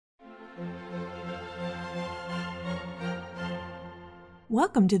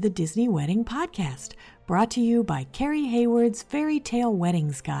Welcome to the Disney Wedding Podcast, brought to you by Carrie Hayward's Fairy Tale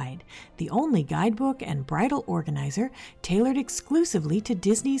Weddings Guide, the only guidebook and bridal organizer tailored exclusively to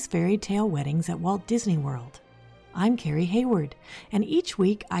Disney's fairy tale weddings at Walt Disney World. I'm Carrie Hayward, and each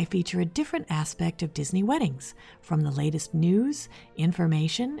week I feature a different aspect of Disney weddings, from the latest news,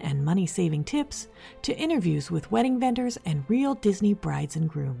 information, and money-saving tips, to interviews with wedding vendors and real Disney brides and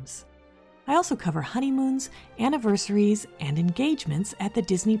grooms. I also cover honeymoons, anniversaries, and engagements at the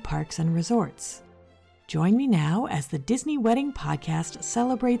Disney parks and resorts. Join me now as the Disney Wedding Podcast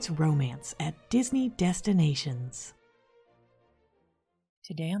celebrates romance at Disney destinations.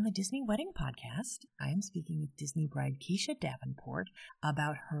 Today on the Disney Wedding Podcast, I am speaking with Disney bride Keisha Davenport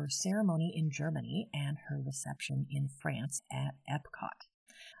about her ceremony in Germany and her reception in France at Epcot.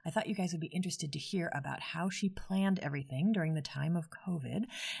 I thought you guys would be interested to hear about how she planned everything during the time of COVID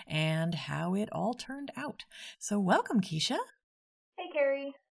and how it all turned out. So welcome, Keisha. Hey,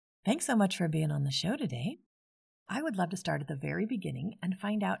 Carrie. Thanks so much for being on the show today. I would love to start at the very beginning and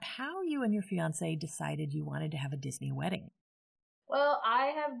find out how you and your fiancé decided you wanted to have a Disney wedding. Well,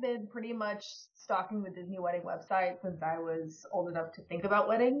 I have been pretty much stalking the Disney wedding website since I was old enough to think about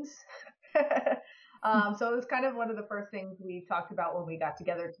weddings. So it was kind of one of the first things we talked about when we got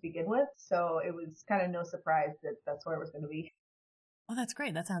together to begin with. So it was kind of no surprise that that's where it was going to be. Oh, that's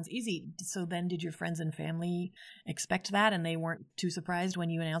great. That sounds easy. So then did your friends and family expect that and they weren't too surprised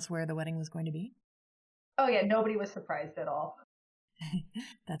when you announced where the wedding was going to be? Oh, yeah. Nobody was surprised at all.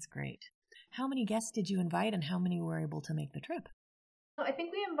 That's great. How many guests did you invite and how many were able to make the trip? I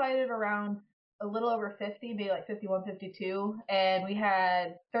think we invited around a little over 50, maybe like 51, 52, and we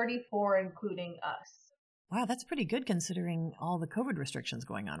had 34 including us. Wow, that's pretty good considering all the COVID restrictions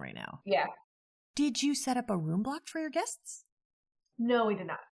going on right now. Yeah. Did you set up a room block for your guests? No, we did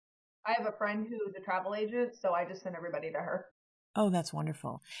not. I have a friend who's a travel agent, so I just sent everybody to her. Oh, that's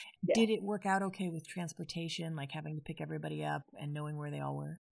wonderful. Yeah. Did it work out okay with transportation, like having to pick everybody up and knowing where they all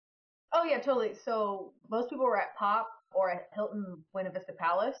were? Oh, yeah, totally. So most people were at Pop or at Hilton Buena Vista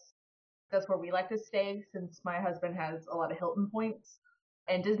Palace. That's where we like to stay since my husband has a lot of Hilton points.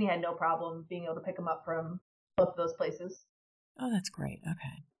 And Disney had no problem being able to pick them up from both of those places. Oh, that's great.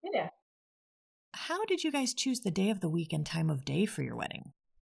 Okay. Yeah. How did you guys choose the day of the week and time of day for your wedding?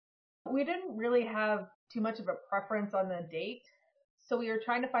 We didn't really have too much of a preference on the date. So we were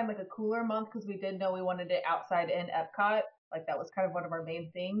trying to find like a cooler month because we did know we wanted it outside in Epcot. Like that was kind of one of our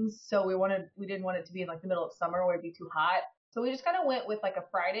main things. So we didn't want it to be in like the middle of summer where it'd be too hot. So we just kind of went with like a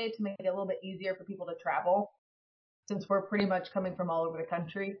Friday to make it a little bit easier for people to travel since we're pretty much coming from all over the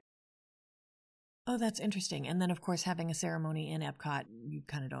country. Oh, that's interesting. And then, of course, having a ceremony in Epcot, you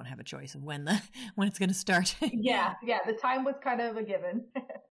kind of don't have a choice of when it's going to start. Yeah. The time was kind of a given.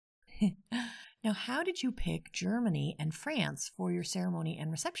 Now, how did you pick Germany and France for your ceremony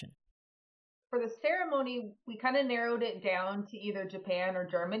and reception? For the ceremony, we kind of narrowed it down to either Japan or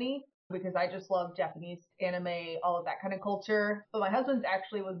Germany because I just love Japanese anime, all of that kind of culture. But my husband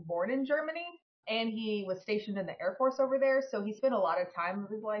actually was born in Germany and he was stationed in the Air Force over there. So he spent a lot of time of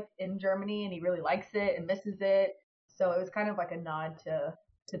his life in Germany and he really likes it and misses it. So it was kind of like a nod to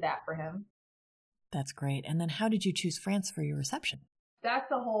that for him. That's great. And then how did you choose France for your reception?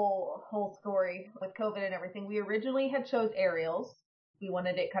 That's a whole story with COVID and everything. We originally had chose Ariel's. We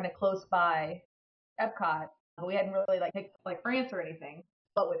wanted it kind of close by Epcot. We hadn't really picked like France or anything.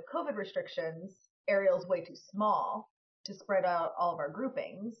 But with COVID restrictions, Ariel's way too small to spread out all of our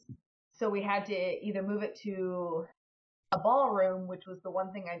groupings. So we had to either move it to a ballroom, which was the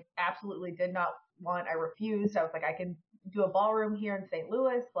one thing I absolutely did not want. I refused. I was like, I can do a ballroom here in St.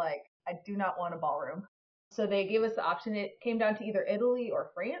 Louis. Like, I do not want a ballroom. So they gave us the option. It came down to either Italy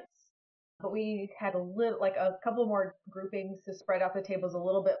or France. But we had a couple more groupings to spread out the tables a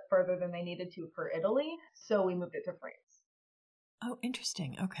little bit further than they needed to for Italy. So we moved it to France. Oh,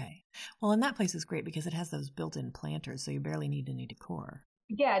 interesting. Okay. Well, and that place is great because it has those built-in planters, so you barely need any decor.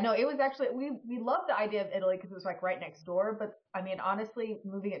 Yeah, no, it was actually, we loved the idea of Italy because it was like right next door. But I mean, honestly,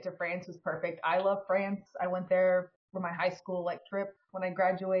 moving it to France was perfect. I love France. I went there for my high school trip when I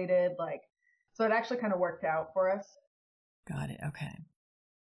graduated. So it actually kind of worked out for us. Got it. Okay.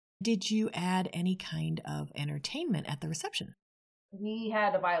 Did you add any kind of entertainment at the reception? We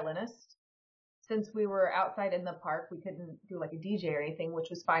had a violinist. Since we were outside in the park, we couldn't do like a DJ or anything, which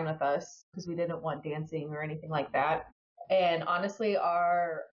was fine with us because we didn't want dancing or anything like that. And honestly,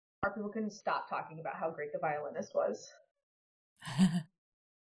 our people couldn't stop talking about how great the violinist was.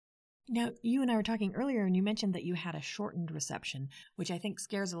 Now, you and I were talking earlier, and you mentioned that you had a shortened reception, which I think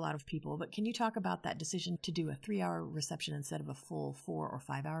scares a lot of people. But can you talk about that decision to do a 3-hour reception instead of a full 4 or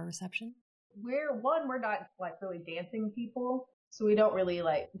 5 hour reception? We're not really dancing people. So we don't really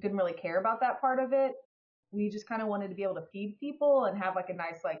didn't really care about that part of it. We just kind of wanted to be able to feed people and have like a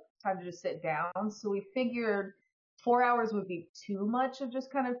nice time to just sit down. So we figured 4 hours would be too much of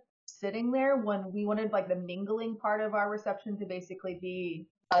just kind of sitting there when we wanted like the mingling part of our reception to basically be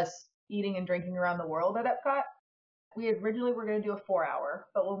us eating and drinking around the world at Epcot. We originally were going to do a 4 hour,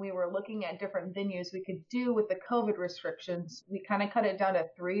 but when we were looking at different venues we could do with the COVID restrictions, we kind of cut it down to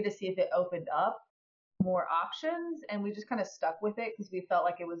 3 to see if it opened up more options. And we just kind of stuck with it because we felt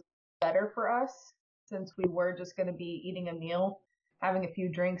like it was better for us since we were just going to be eating a meal, having a few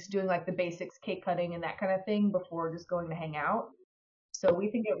drinks, doing like the basics, cake cutting and that kind of thing before just going to hang out. So we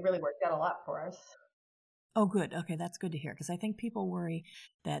think it really worked out a lot for us. Oh, good. Okay, that's good to hear because I think people worry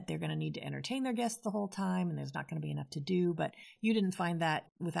that they're going to need to entertain their guests the whole time and there's not going to be enough to do, but you didn't find that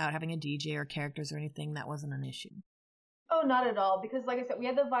without having a DJ or characters or anything, that wasn't an issue. Oh, not at all. Because like I said, we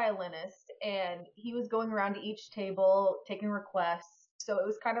had the violinist and he was going around to each table taking requests. So it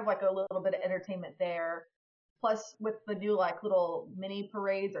was kind of like a little bit of entertainment there. Plus with the new like little mini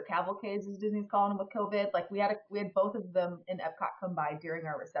parades or cavalcades as Disney's calling them with COVID, like we had both of them in Epcot come by during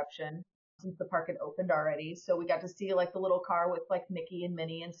our reception since the park had opened already. So we got to see like the little car with like Mickey and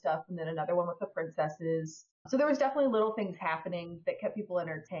Minnie and stuff, and then another one with the princesses. So there was definitely little things happening that kept people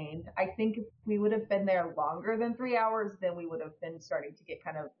entertained. I think if we would have been there longer than 3 hours, then we would have been starting to get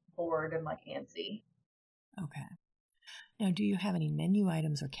kind of bored and like antsy. Okay. Now, do you have any menu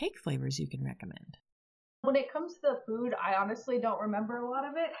items or cake flavors you can recommend? When it comes to the food, I honestly don't remember a lot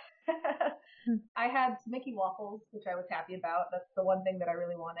of it. I had Mickey waffles, which I was happy about. That's the one thing that I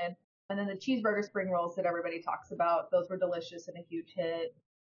really wanted. And then the cheeseburger spring rolls that everybody talks about, those were delicious and a huge hit.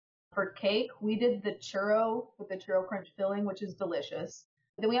 For cake, we did the churro with the churro crunch filling, which is delicious.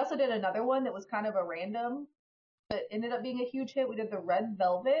 Then we also did another one that was kind of a random, but ended up being a huge hit. We did the red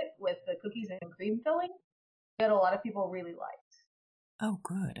velvet with the cookies and cream filling that a lot of people really liked. Oh,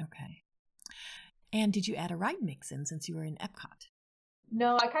 good. Okay. And did you add a ride mix in since you were in Epcot?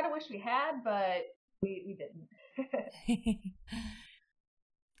 No, I kind of wish we had, but we didn't.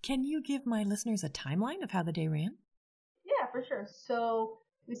 Can you give my listeners a timeline of how the day ran? Yeah, for sure. So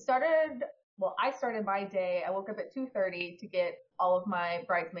I started my day. I woke up at 2:30 to get all of my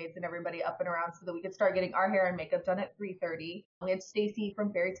bridesmaids and everybody up and around so that we could start getting our hair and makeup done at 3:30. We had Stacy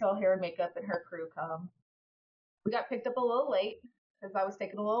from Fairy Tale Hair and Makeup and her crew come. We got picked up a little late because I was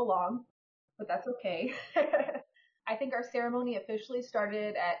taking a little long, but that's okay. I think our ceremony officially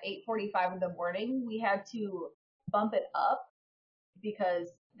started at 8:45 in the morning. We had to bump it up because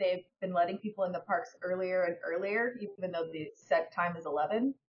they've been letting people in the parks earlier and earlier, even though the set time is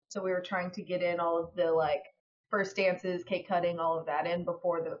 11. So we were trying to get in all of the first dances, cake cutting, all of that in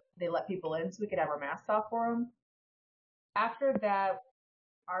before they let people in so we could have our masks off for them. After that,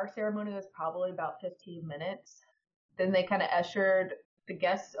 our ceremony was probably about 15 minutes. Then they kind of ushered the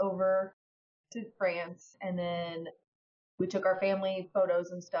guests over to France, and then we took our family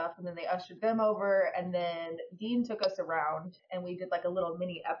photos and stuff, and then they ushered them over, and then Dean took us around, and we did like a little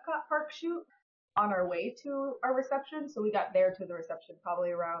mini Epcot park shoot on our way to our reception. So we got there to the reception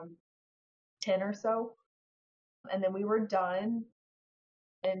probably around 10 or so. And then we were done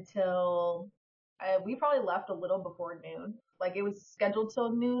until we probably left a little before noon. Like it was scheduled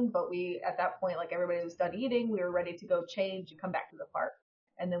till noon, but at that point, like everybody was done eating. We were ready to go change and come back to the park.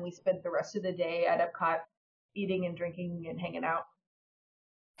 And then we spent the rest of the day at Epcot eating and drinking and hanging out.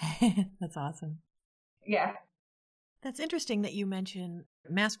 That's awesome. Yeah. That's interesting that you mention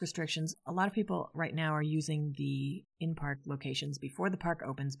mask restrictions. A lot of people right now are using the in-park locations before the park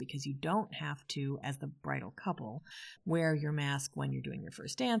opens because you don't have to, as the bridal couple, wear your mask when you're doing your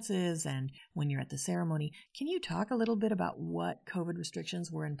first dances and when you're at the ceremony. Can you talk a little bit about what COVID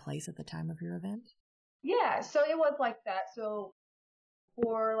restrictions were in place at the time of your event? Yeah, so it was like that. So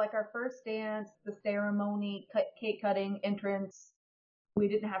for like our first dance, the ceremony, cake cutting, entrance, we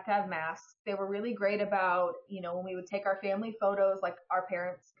didn't have to have masks. They were really great about, when we would take our family photos, like our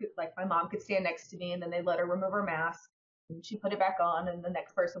parents could, like my mom could stand next to me and then they'd let her remove her mask and she put it back on and the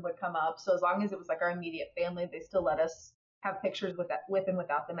next person would come up. So as long as it was like our immediate family, they still let us have pictures with and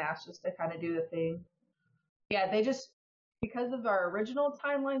without the mask just to kind of do the thing. Yeah, because of our original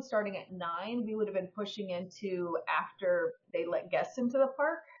timeline starting at 9, we would have been pushing into after they let guests into the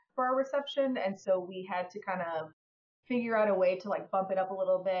park for our reception. And so we had to kind of figure out a way to bump it up a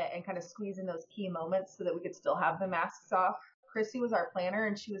little bit and kind of squeeze in those key moments so that we could still have the masks off. Chrissy was our planner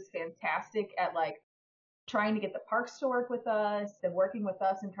and she was fantastic at trying to get the parks to work with us and working with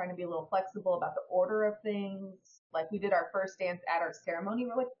us and trying to be a little flexible about the order of things. We did our first dance at our ceremony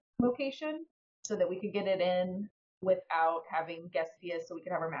location so that we could get it in without having guests see us so we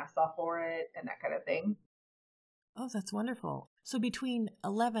could have our masks off for it and that kind of thing. Oh, that's wonderful. So between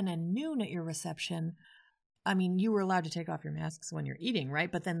 11 and noon at your reception, I mean, you were allowed to take off your masks when you're eating,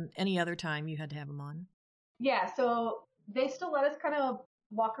 right? But then any other time you had to have them on? Yeah, so they still let us kind of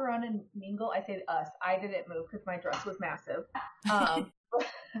walk around and mingle. I say us. I didn't move because my dress was massive.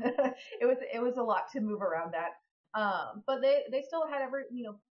 It was a lot to move around that. But they still had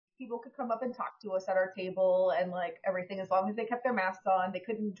people could come up and talk to us at our table and like everything as long as they kept their masks on. They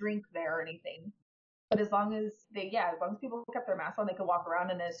couldn't drink there or anything. But as long as people kept their masks on, they could walk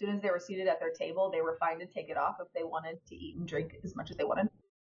around. And as soon as they were seated at their table, they were fine to take it off if they wanted to eat and drink as much as they wanted.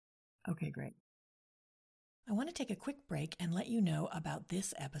 Okay, great. I want to take a quick break and let you know about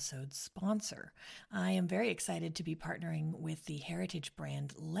this episode's sponsor. I am very excited to be partnering with the heritage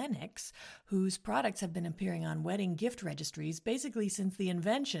brand Lenox, whose products have been appearing on wedding gift registries basically since the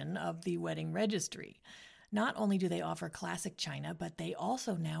invention of the wedding registry. Not only do they offer classic china, but they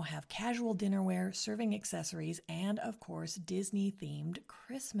also now have casual dinnerware, serving accessories, and of course, Disney-themed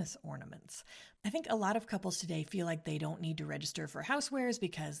Christmas ornaments. I think a lot of couples today feel like they don't need to register for housewares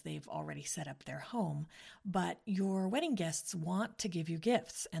because they've already set up their home. But your wedding guests want to give you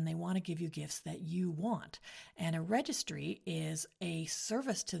gifts, and they want to give you gifts that you want. And a registry is a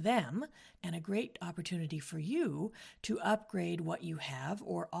service to them and a great opportunity for you to upgrade what you have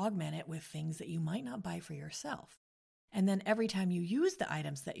or augment it with things that you might not buy for yourself. And then every time you use the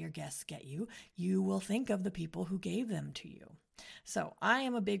items that your guests get you, you will think of the people who gave them to you. So I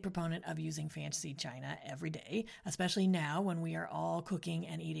am a big proponent of using fancy china every day, especially now when we are all cooking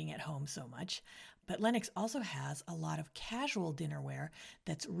and eating at home so much. But Lenox also has a lot of casual dinnerware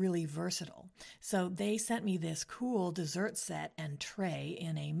that's really versatile. So they sent me this cool dessert set and tray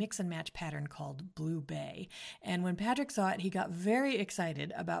in a mix and match pattern called Blue Bay. And when Patrick saw it, he got very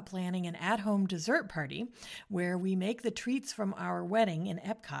excited about planning an at-home dessert party where we make the treats from our wedding in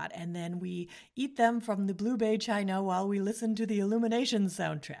Epcot and then we eat them from the Blue Bay china while we listen to the Illumination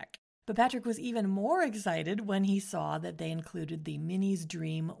soundtrack. But Patrick was even more excited when he saw that they included the Minnie's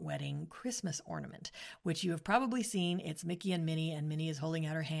Dream Wedding Christmas ornament, which you have probably seen. It's Mickey and Minnie is holding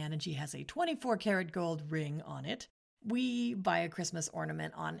out her hand and she has a 24-karat gold ring on it. We buy a Christmas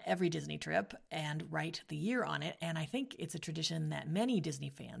ornament on every Disney trip and write the year on it, and I think it's a tradition that many Disney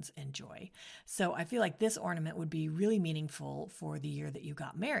fans enjoy. So I feel like this ornament would be really meaningful for the year that you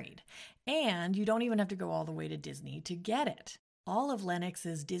got married. And you don't even have to go all the way to Disney to get it. All of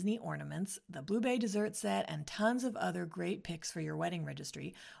Lenox's Disney ornaments, the Blue Bay dessert set, and tons of other great picks for your wedding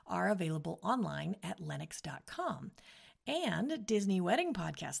registry are available online at Lenox.com. And Disney Wedding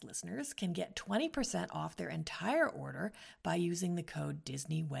Podcast listeners can get 20% off their entire order by using the code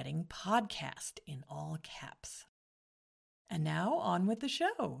Disney Wedding Podcast in all caps. And now on with the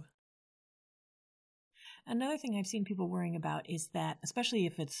show. Another thing I've seen people worrying about is that, especially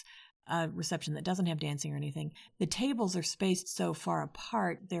if it's a reception that doesn't have dancing or anything, the tables are spaced so far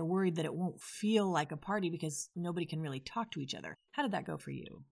apart, they're worried that it won't feel like a party because nobody can really talk to each other. How did that go for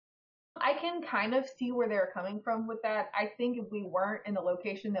you? I can kind of see where they're coming from with that. I think if we weren't in the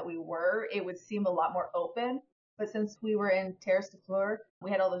location that we were, it would seem a lot more open. But since we were in Terrace de Fleur,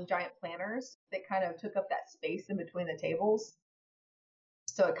 we had all those giant planters that kind of took up that space in between the tables.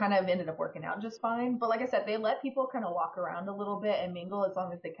 So it kind of ended up working out just fine. But like I said, they let people kind of walk around a little bit and mingle as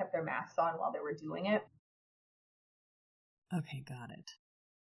long as they kept their masks on while they were doing it. Okay, got it.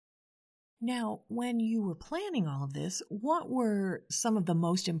 Now, when you were planning all of this, what were some of the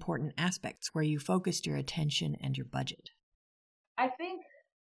most important aspects where you focused your attention and your budget? I think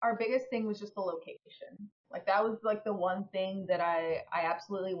our biggest thing was just the location. Like that was like the one thing that I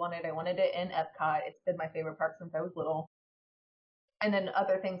absolutely wanted. I wanted it in Epcot. It's been my favorite park since I was little. And then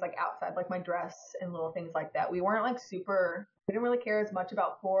other things like outside, like my dress and little things like that. We didn't really care as much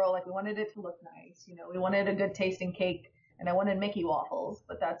about floral. Like we wanted it to look nice. We wanted a good tasting cake and I wanted Mickey waffles,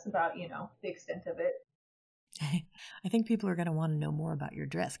 but that's about, the extent of it. I think people are going to want to know more about your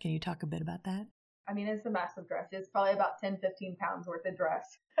dress. Can you talk a bit about that? I mean, it's a massive dress. It's probably about 10, 15 pounds worth of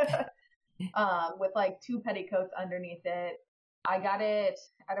dress with like 2 petticoats underneath it. I got it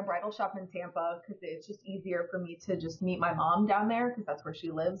at a bridal shop in Tampa because it's just easier for me to just meet my mom down there because that's where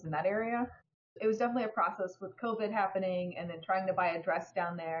she lives in that area. It was definitely a process with COVID happening and then trying to buy a dress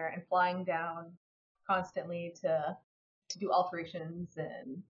down there and flying down constantly to do alterations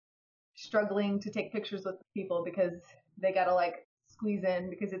and struggling to take pictures with people because they got to like squeeze in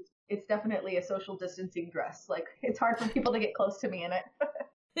because it's definitely a social distancing dress. Like it's hard for people to get close to me in it.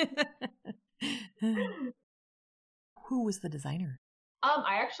 Who was the designer?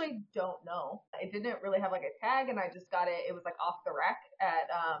 I actually don't know. It didn't really have like a tag and I just got it. It was like off the rack at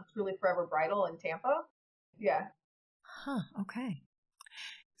Truly Forever Bridal in Tampa. Yeah. Huh. Okay.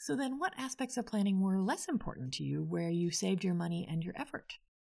 So then what aspects of planning were less important to you where you saved your money and your effort?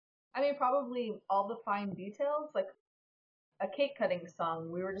 I mean, probably all the fine details, like a cake cutting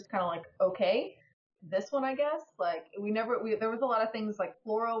song. We were just kind of like, okay, this one, I guess. Like there was a lot of things like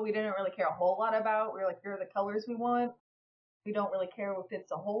floral we didn't really care a whole lot about. We were like, here are the colors we want. We don't really care if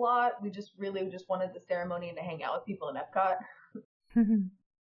it's a whole lot. We just really just wanted the ceremony and to hang out with people in Epcot.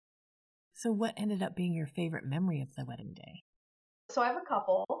 So what ended up being your favorite memory of the wedding day? So I have a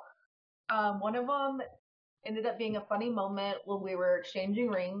couple. One of them ended up being a funny moment when we were exchanging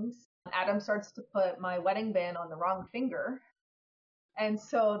rings. Adam starts to put my wedding band on the wrong finger. And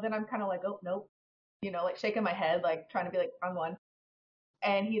so then I'm kind of like, oh, nope. Like shaking my head, like trying to be like, wrong one.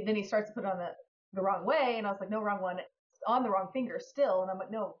 And he starts to put it on the wrong way. And I was like, no, wrong one. It's on the wrong finger still. And I'm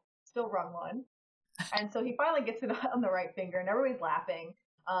like, no, still wrong one. And so he finally gets it on the right finger and everybody's laughing.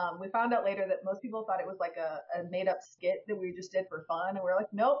 We found out later that most people thought it was like a made up skit that we just did for fun. And we're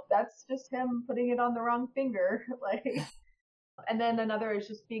like, nope, that's just him putting it on the wrong finger. And then another is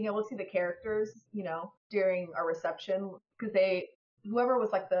just being able to see the characters, during our reception, because whoever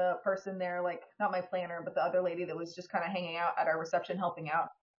was like the person there, like not my planner, but the other lady that was just kind of hanging out at our reception, helping out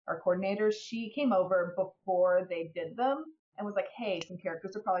our coordinators, she came over before they did them and was like, hey, some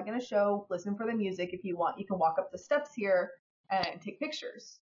characters are probably going to show, listen for the music. If you want, you can walk up the steps here and take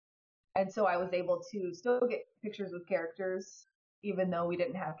pictures. And so I was able to still get pictures with characters, even though we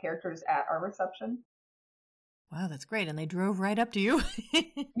didn't have characters at our reception. Wow, that's great. And they drove right up to you.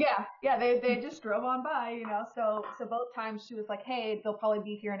 Yeah, they just drove on by, so both times she was like, hey, they'll probably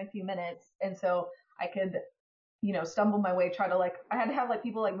be here in a few minutes. And so I could, stumble my way, I had to have like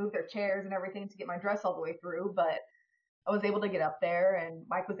people like move their chairs and everything to get my dress all the way through, but I was able to get up there and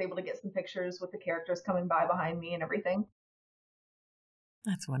Mike was able to get some pictures with the characters coming by behind me and everything.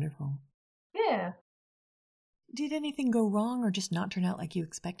 That's wonderful. Yeah. Did anything go wrong or just not turn out like you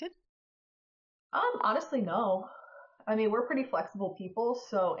expected? Honestly, no. I mean, we're pretty flexible people,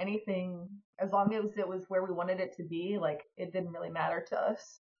 so anything, as long as it was where we wanted it to be, like, it didn't really matter to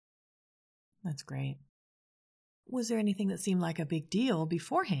us. That's great. Was there anything that seemed like a big deal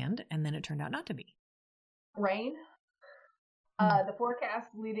beforehand and then it turned out not to be? Rain. The forecast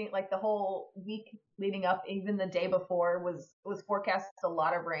the whole week leading up, even the day before, was forecast a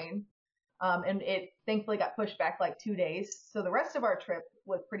lot of rain. And it thankfully got pushed back like 2 days. So the rest of our trip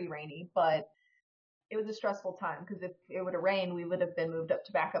was pretty rainy, but it was a stressful time because if it would have rained, we would have been moved up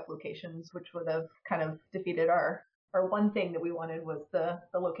to backup locations, which would have kind of defeated our one thing that we wanted was the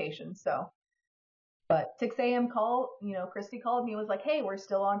location. So, but 6 a.m. call, Christy called me and was like, hey, we're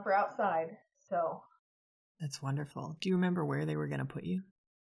still on for outside. So. That's wonderful. Do you remember where they were going to put you?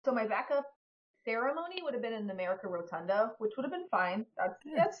 So my backup ceremony would have been in the America Rotunda, which would have been fine.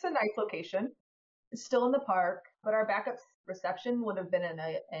 That's a nice location. It's still in the park, but our backup reception would have been in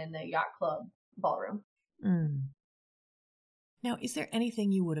a yacht club ballroom. Now, is there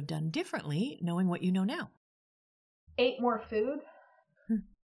anything you would have done differently knowing what you know now? Ate more food.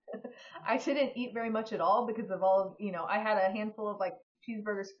 I didn't eat very much at all because of all, I had a handful of like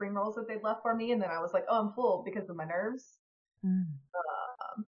cheeseburger spring rolls that they'd left for me. And then I was like, oh, I'm full because of my nerves.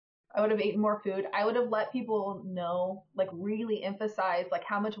 I would have eaten more food. I would have let people know, like really emphasize like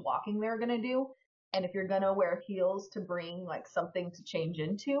how much walking they're going to do. And if you're going to wear heels to bring like something to change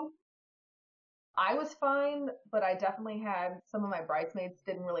into. I was fine, but I definitely had some of my bridesmaids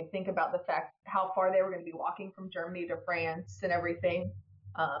didn't really think about the fact how far they were going to be walking from Germany to France and everything.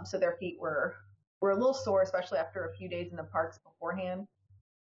 So their feet were a little sore, especially after a few days in the parks beforehand.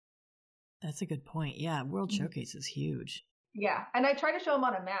 That's a good point. Yeah, World Showcase is huge. Yeah, and I tried to show them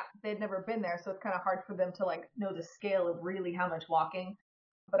on a map. They'd never been there, so it's kind of hard for them to like know the scale of really how much walking.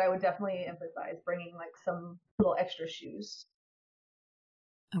 But I would definitely emphasize bringing like some little extra shoes.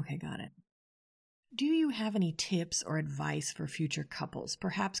 Okay, got it. Do you have any tips or advice for future couples,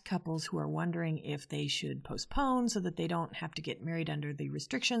 perhaps couples who are wondering if they should postpone so that they don't have to get married under the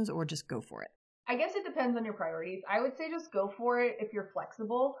restrictions or just go for it? I guess it depends on your priorities. I would say just go for it if you're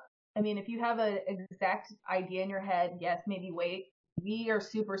flexible. I mean, if you have an exact idea in your head, yes, maybe wait. We are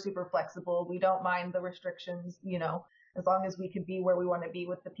super, super flexible. We don't mind the restrictions, as long as we could be where we want to be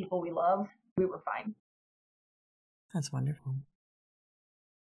with the people we love, we were fine. That's wonderful.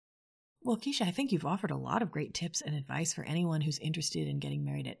 Well, Keisha, I think you've offered a lot of great tips and advice for anyone who's interested in getting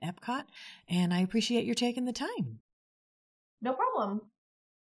married at Epcot, and I appreciate your taking the time. No problem.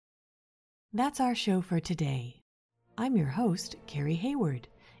 That's our show for today. I'm your host, Carrie Hayward,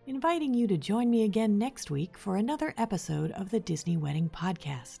 inviting you to join me again next week for another episode of the Disney Wedding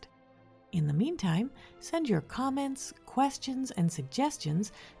Podcast. In the meantime, send your comments, questions, and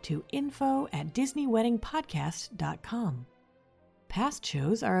suggestions to info@disneyweddingpodcast.com. Past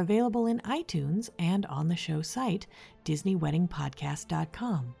shows are available in iTunes and on the show site,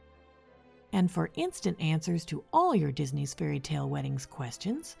 DisneyWeddingPodcast.com. And for instant answers to all your Disney's Fairy Tale Weddings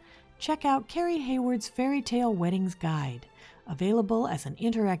questions, check out Carrie Hayward's Fairy Tale Weddings Guide, available as an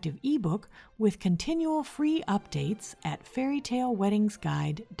interactive ebook with continual free updates at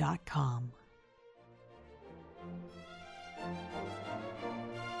fairytaleweddingsguide.com.